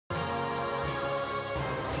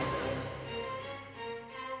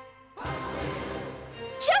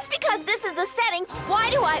is the setting, why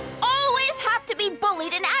do I always have to be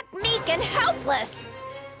bullied and act meek and helpless?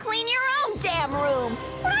 Clean your own damn room.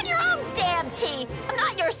 Put on your own damn tea. I'm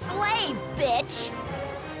not your slave, bitch.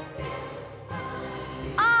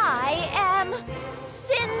 I am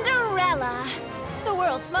Cinderella, the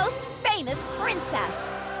world's most famous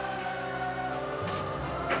princess.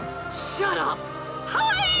 Shut up!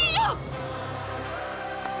 Hi-ya!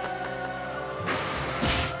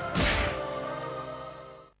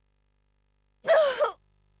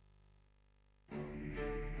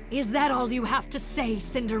 Is that all you have to say,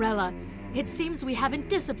 Cinderella? It seems we haven't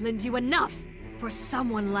disciplined you enough. For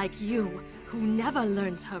someone like you, who never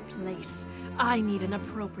learns her place, I need an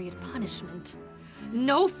appropriate punishment.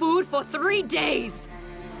 No food for 3 days!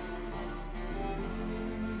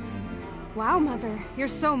 Wow, Mother, you're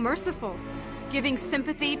so merciful. Giving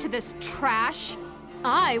sympathy to this trash?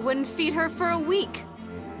 I wouldn't feed her for a week.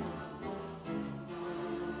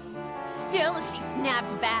 Still, she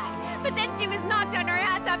snapped back, but then she was knocked on her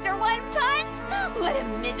ass after 1 punch! What a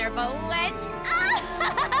miserable wench!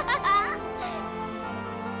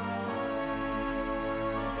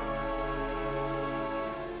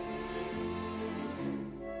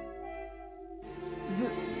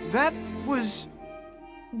 That was...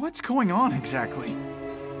 What's going on exactly?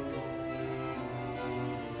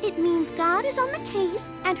 It means God is on the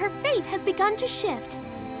case, and her fate has begun to shift.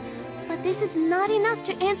 But this is not enough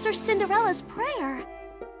to answer Cinderella's prayer.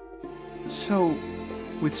 So,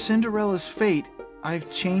 with Cinderella's fate, I've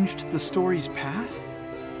changed the story's path?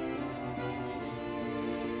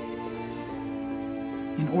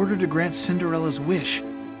 In order to grant Cinderella's wish,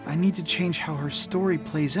 I need to change how her story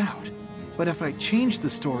plays out. But if I change the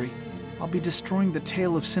story, I'll be destroying the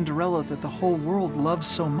tale of Cinderella that the whole world loves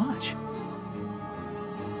so much.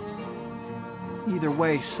 Either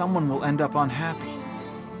way, someone will end up unhappy.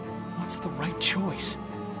 What's the right choice?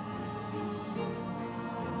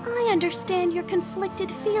 I understand your conflicted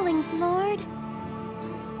feelings, Lord.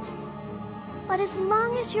 But as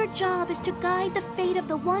long as your job is to guide the fate of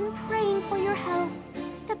the one praying for your help,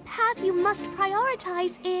 the path you must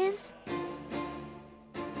prioritize is...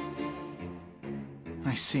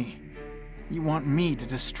 I see. You want me to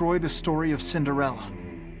destroy the story of Cinderella.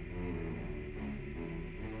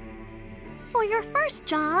 For your first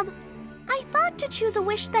job, I thought to choose a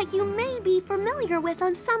wish that you may be familiar with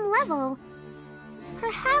on some level.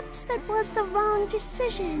 Perhaps that was the wrong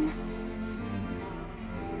decision.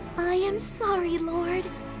 I am sorry, Lord.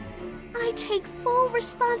 I take full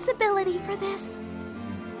responsibility for this.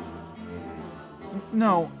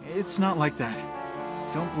 No, it's not like that.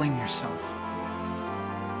 Don't blame yourself.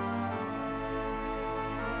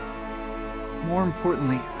 More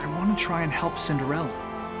importantly, I want to try and help Cinderella,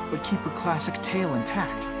 but keep her classic tale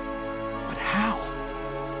intact. But how?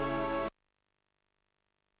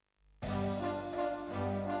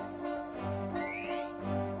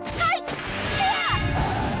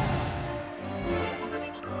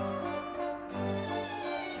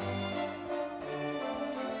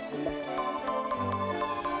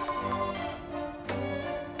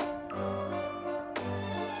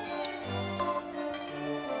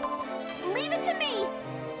 Leave it to me!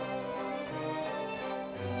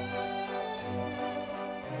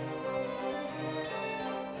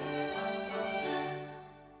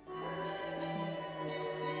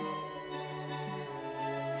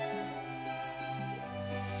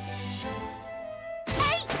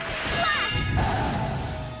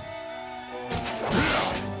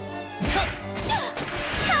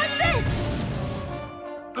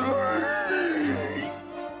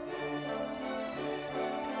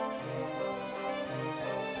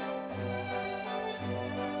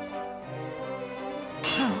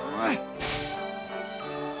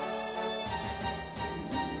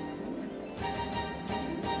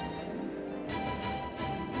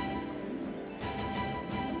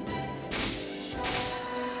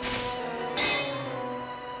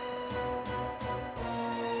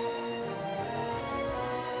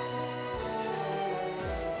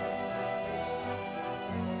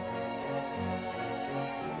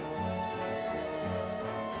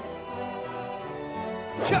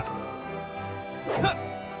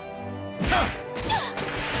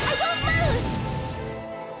 I won't lose!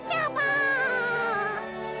 Yappa!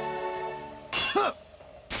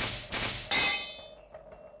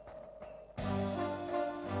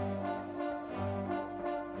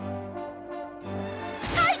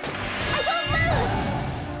 I won't lose!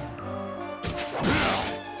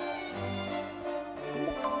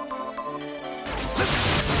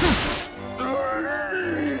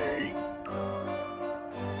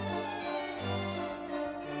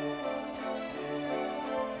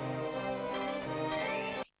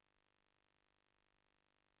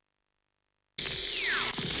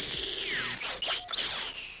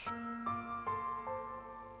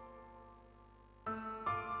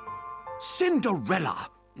 Cinderella!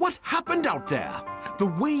 What happened out there? The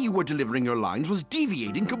way you were delivering your lines was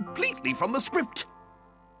deviating completely from the script.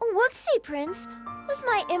 Whoopsie, Prince. Was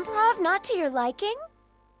my improv not to your liking?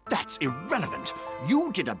 That's irrelevant.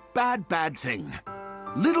 You did a bad thing.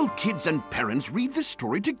 Little kids and parents read this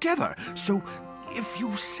story together, so if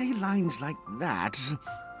you say lines like that...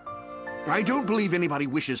 I don't believe anybody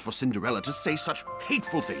wishes for Cinderella to say such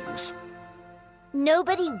hateful things.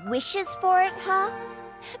 Nobody wishes for it, huh?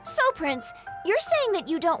 So, Prince, you're saying that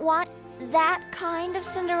you don't want that kind of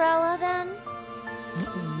Cinderella, then?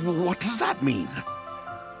 What does that mean?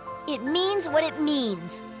 It means what it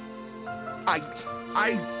means.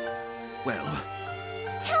 Well...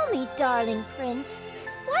 Tell me, darling Prince,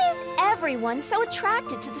 why is everyone so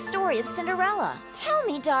attracted to the story of Cinderella? Tell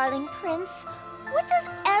me, darling Prince, what does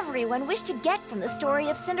everyone wish to get from the story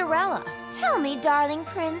of Cinderella? Tell me, darling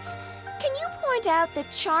Prince, can you point out the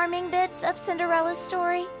charming bits of Cinderella's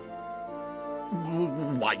story?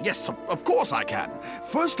 Why, yes, of course I can.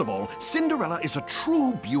 First of all, Cinderella is a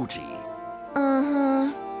true beauty.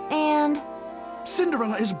 Uh-huh. And?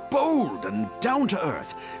 Cinderella is bold and down to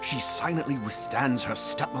earth. She silently withstands her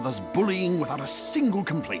stepmother's bullying without a single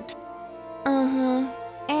complaint. Uh-huh.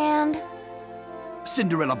 And?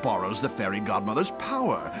 Cinderella borrows the fairy godmother's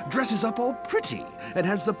power, dresses up all pretty, and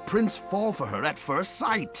has the prince fall for her at first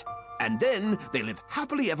sight. And then they live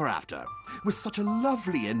happily ever after. With such a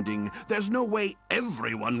lovely ending, there's no way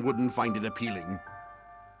everyone wouldn't find it appealing.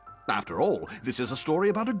 After all, this is a story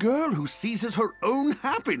about a girl who seizes her own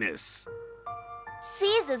happiness.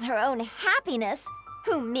 Seizes her own happiness?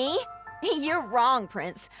 Who, me? You're wrong,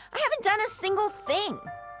 Prince. I haven't done a single thing.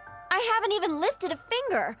 I haven't even lifted a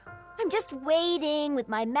finger. I'm just waiting with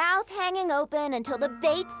my mouth hanging open until the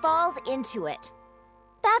bait falls into it.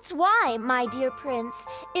 That's why, my dear Prince,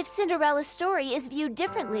 if Cinderella's story is viewed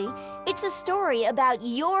differently, it's a story about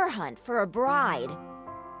your hunt for a bride.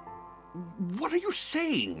 What are you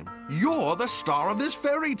saying? You're the star of this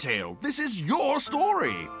fairy tale. This is your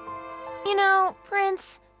story. You know,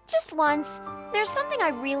 Prince, just once, there's something I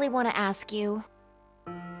really want to ask you.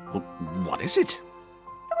 What is it? If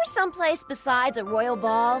there were someplace besides a royal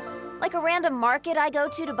ball, like a random market I go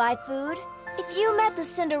to buy food, if you met the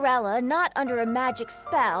Cinderella not under a magic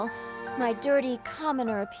spell, my dirty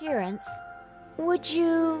commoner appearance, would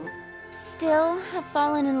you still have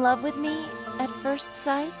fallen in love with me at first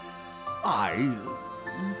sight?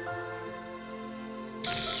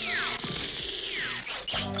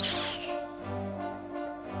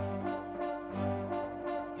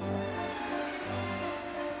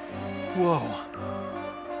 Whoa.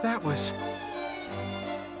 That was...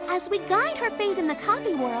 As we guide her fate in the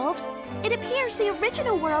copy world, it appears the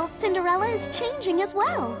original world Cinderella is changing as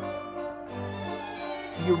well.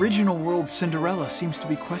 The original world Cinderella seems to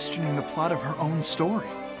be questioning the plot of her own story.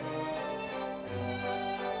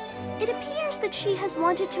 It appears that she has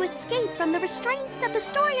wanted to escape from the restraints that the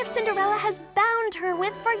story of Cinderella has bound her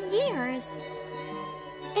with for years.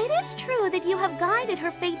 It is true that you have guided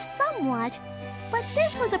her fate somewhat, but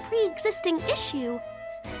this was a pre-existing issue,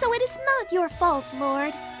 so it is not your fault,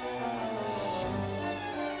 Lord.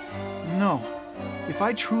 No. If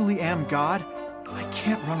I truly am God, I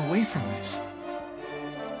can't run away from this.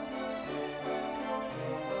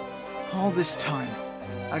 All this time,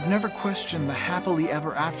 I've never questioned the happily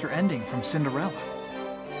ever after ending from Cinderella.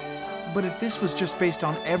 But if this was just based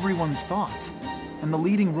on everyone's thoughts, and the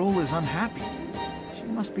leading role is unhappy, she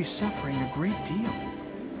must be suffering a great deal.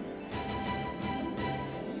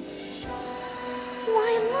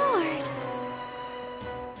 Why, Lord!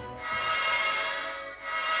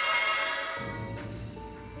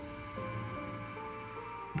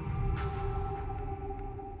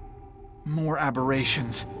 More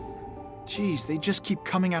aberrations. Geez, they just keep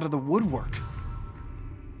coming out of the woodwork.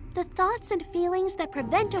 The thoughts and feelings that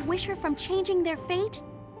prevent a wisher from changing their fate?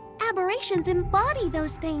 Aberrations embody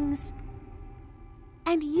those things.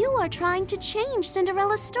 And you are trying to change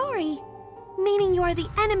Cinderella's story, meaning you are the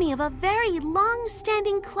enemy of a very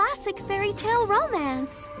long-standing classic fairy tale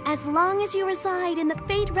romance. As long as you reside in the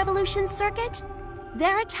Fate Revolution circuit,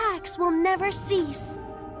 their attacks will never cease.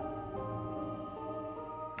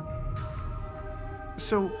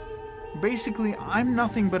 So, basically, I'm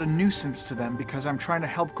nothing but a nuisance to them because I'm trying to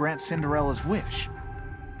help grant Cinderella's wish.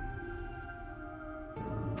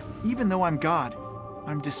 Even though I'm God,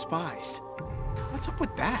 I'm despised. What's up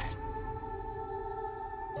with that?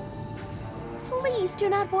 Please do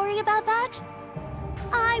not worry about that.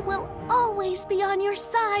 I will always be on your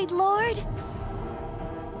side, Lord.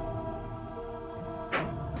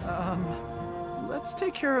 Let's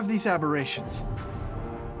take care of these aberrations.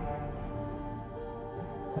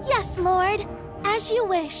 Yes, Lord, as you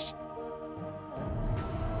wish.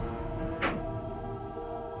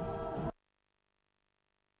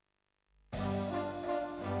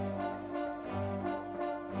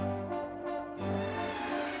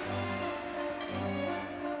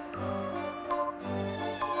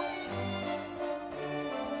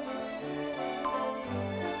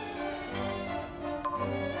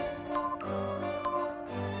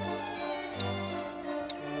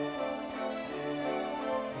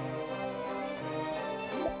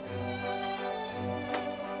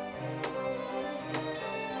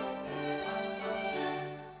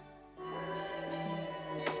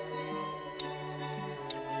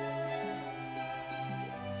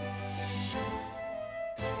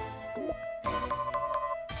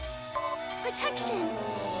 protection.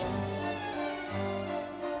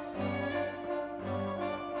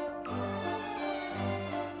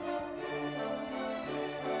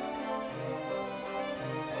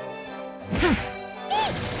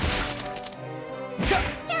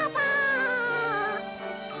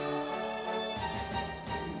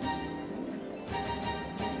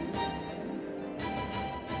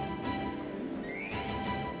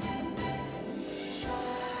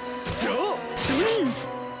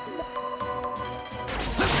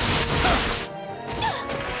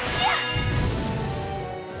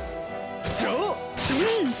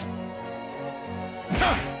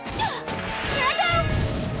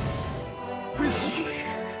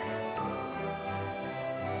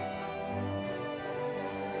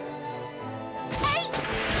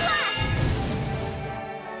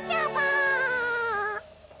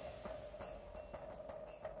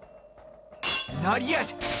 Not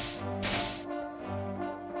yet!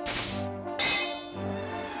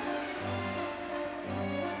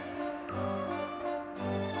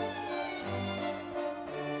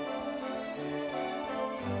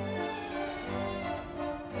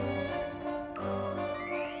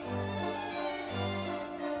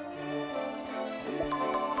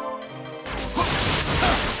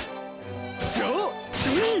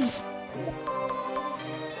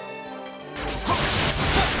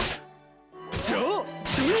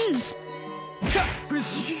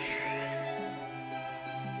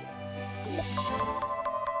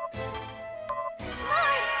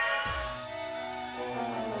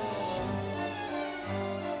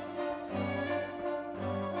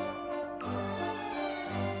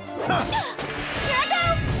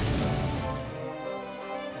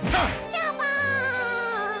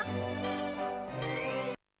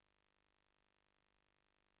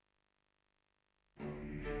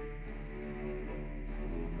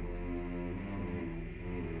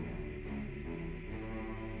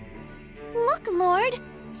 Look, Lord!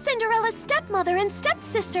 Cinderella's stepmother and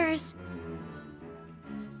stepsisters!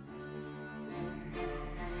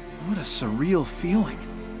 What a surreal feeling.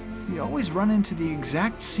 We always run into the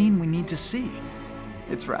exact scene we need to see.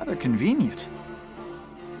 It's rather convenient.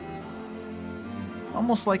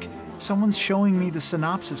 Almost like someone's showing me the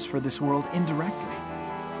synopsis for this world indirectly.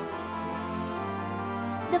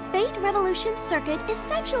 The Fate Revolution circuit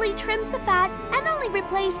essentially trims the fat and only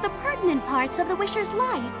replays the pertinent parts of the Wisher's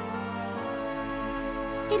life.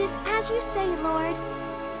 It is as you say, Lord.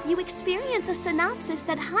 You experience a synopsis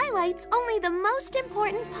that highlights only the most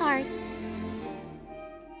important parts.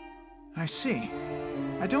 I see.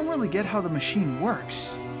 I don't really get how the machine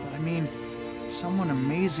works, but I mean, someone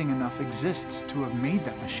amazing enough exists to have made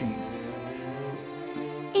that machine.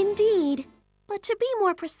 Indeed, but to be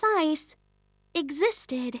more precise,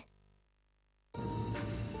 existed.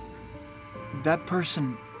 That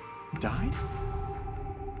person died?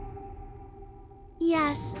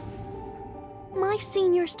 Yes. My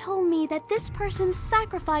seniors told me that this person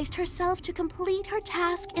sacrificed herself to complete her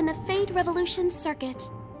task in the Fate Revolution circuit.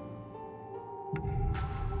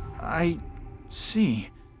 I see.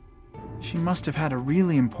 She must have had a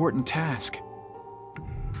really important task.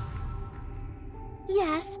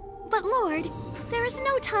 Yes, but Lord, there is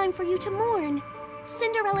no time for you to mourn.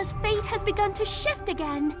 Cinderella's fate has begun to shift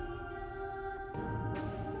again.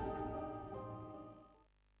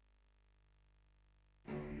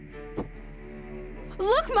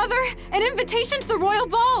 Look, Mother! An invitation to the royal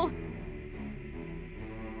ball!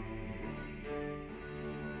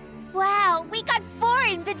 Wow, we got 4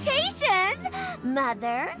 invitations!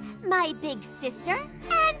 Mother, my big sister,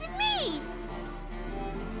 and me!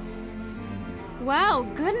 Wow,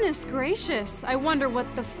 goodness gracious. I wonder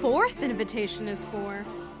what the 4th invitation is for.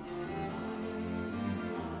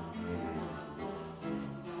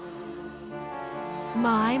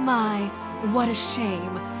 My, what a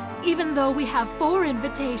shame. Even though we have 4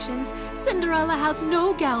 invitations, Cinderella has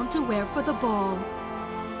no gown to wear for the ball.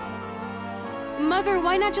 Mother,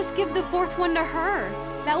 why not just give the 4th one to her?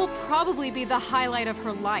 That will probably be the highlight of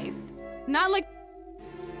her life. Not like...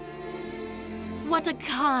 What a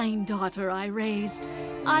kind daughter I raised.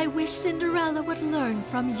 I wish Cinderella would learn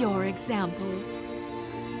from your example.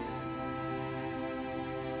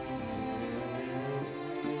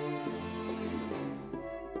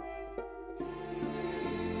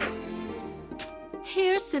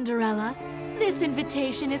 Here, Cinderella. This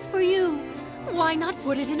invitation is for you. Why not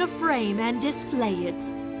put it in a frame and display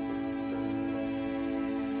it?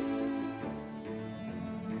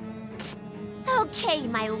 Okay,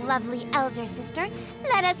 my lovely elder sister,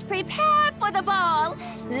 let us prepare for the ball.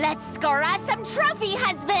 Let's score us some trophy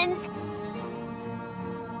husbands.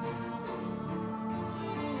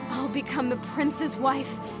 I'll become the prince's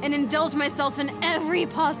wife and indulge myself in every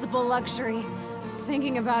possible luxury.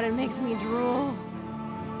 Thinking about it makes me drool.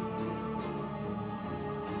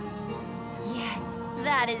 Yes,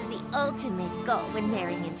 that is the ultimate goal when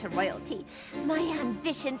marrying into royalty. My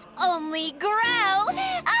ambitions only grow!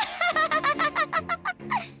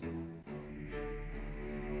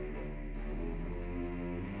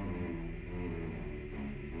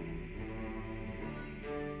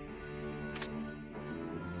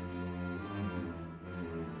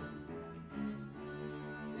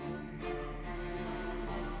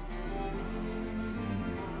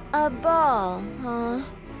 A ball, huh?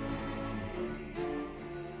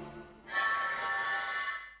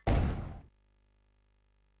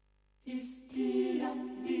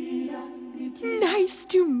 Nice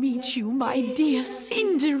to meet you, my dear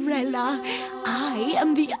Cinderella. I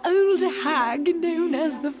am the old hag known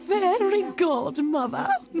as the fairy godmother.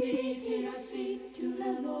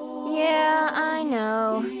 Yeah, I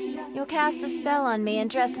know. You'll cast a spell on me and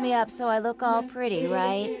dress me up so I look all pretty,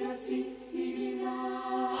 right?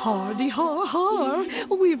 Hardy har har.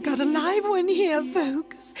 We've got a live one here,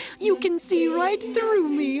 folks. You can see right through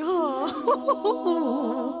me, huh?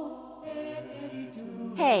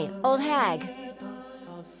 Hey, old hag.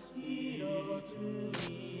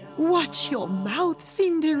 Watch your mouth,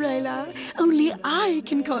 Cinderella. Only I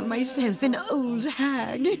can call myself an old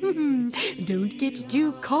hag. Don't get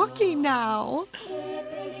too cocky now.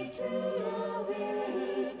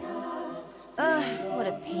 Ugh, what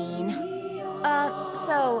a pain.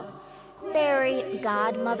 So, fairy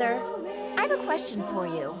godmother, I have a question for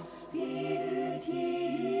you.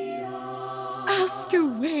 Ask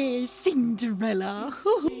away, Cinderella.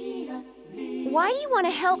 Why do you want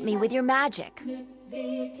to help me with your magic?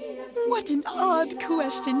 What an odd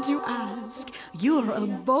question to ask. You're a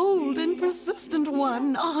bold and persistent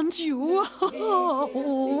one, aren't you?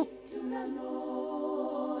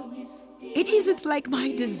 It isn't like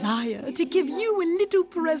my desire to give you a little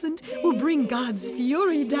present will bring God's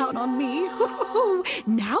fury down on me.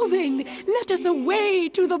 Now then, let us away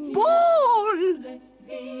to the ball!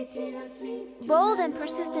 Bold and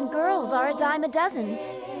persistent girls are a dime a dozen.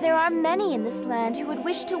 There are many in this land who would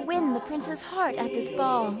wish to win the prince's heart at this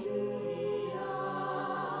ball.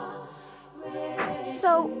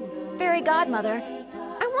 So, fairy godmother,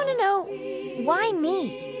 I want to know, why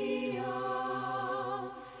me?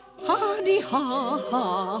 Hardy ha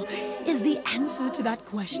ha. Is the answer to that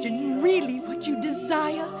question really what you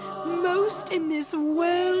desire most in this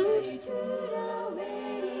world?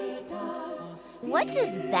 What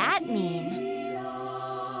does that mean?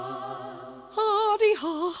 Hardy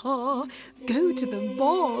ha ha. Go to the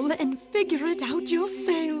ball and figure it out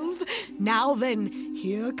yourself. Now then,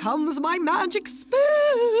 here comes my magic spell.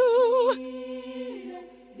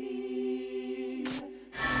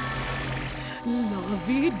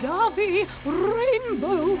 Lovey-dovey,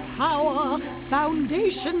 rainbow power,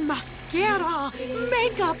 foundation, mascara,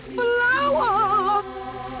 makeup flower.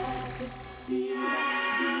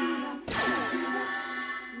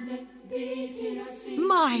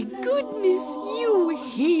 My goodness, you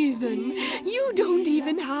heathen! You don't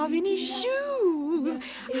even have any shoes!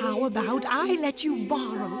 How about I let you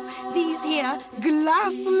borrow these here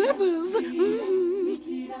glass slippers?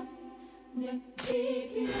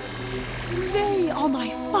 They are my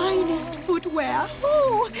finest footwear.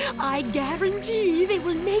 Oh, I guarantee they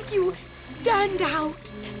will make you stand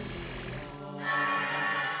out.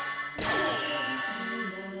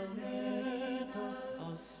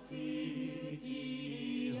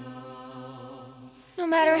 No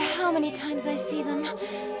matter how many times I see them,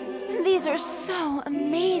 these are so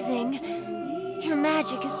amazing. Your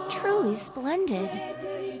magic is truly splendid.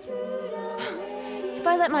 If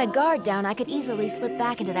I let my guard down, I could easily slip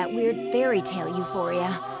back into that weird fairy tale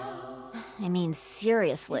euphoria. I mean,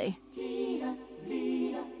 seriously.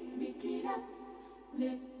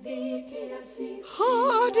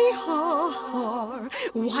 Hardy ha ha.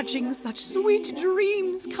 Watching such sweet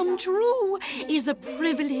dreams come true is a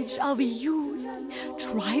privilege of youth.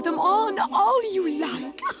 Try them on all you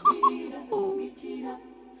like.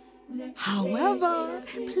 However,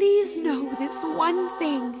 please know this one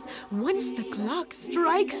thing. Once the clock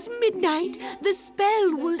strikes midnight, the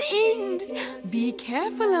spell will end. Be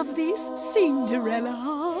careful of this,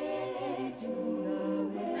 Cinderella.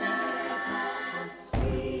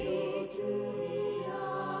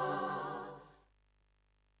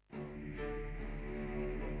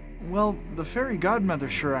 Well, the fairy godmother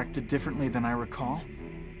sure acted differently than I recall.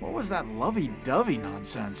 What was that lovey-dovey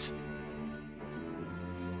nonsense?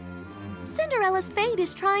 Cinderella's fate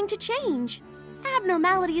is trying to change.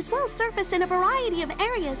 Abnormalities will surface in a variety of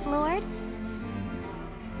areas, Lord.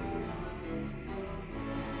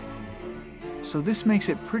 So this makes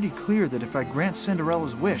it pretty clear that if I grant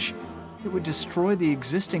Cinderella's wish, it would destroy the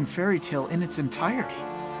existing fairy tale in its entirety.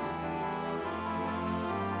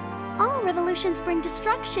 All revolutions bring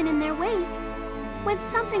destruction in their wake. When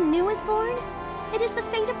something new is born, it is the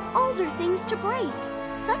fate of older things to break.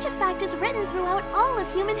 Such a fact is written throughout all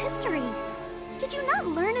of human history. Did you not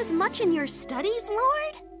learn as much in your studies,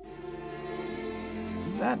 Lord?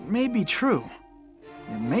 That may be true.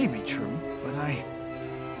 It may be true, but I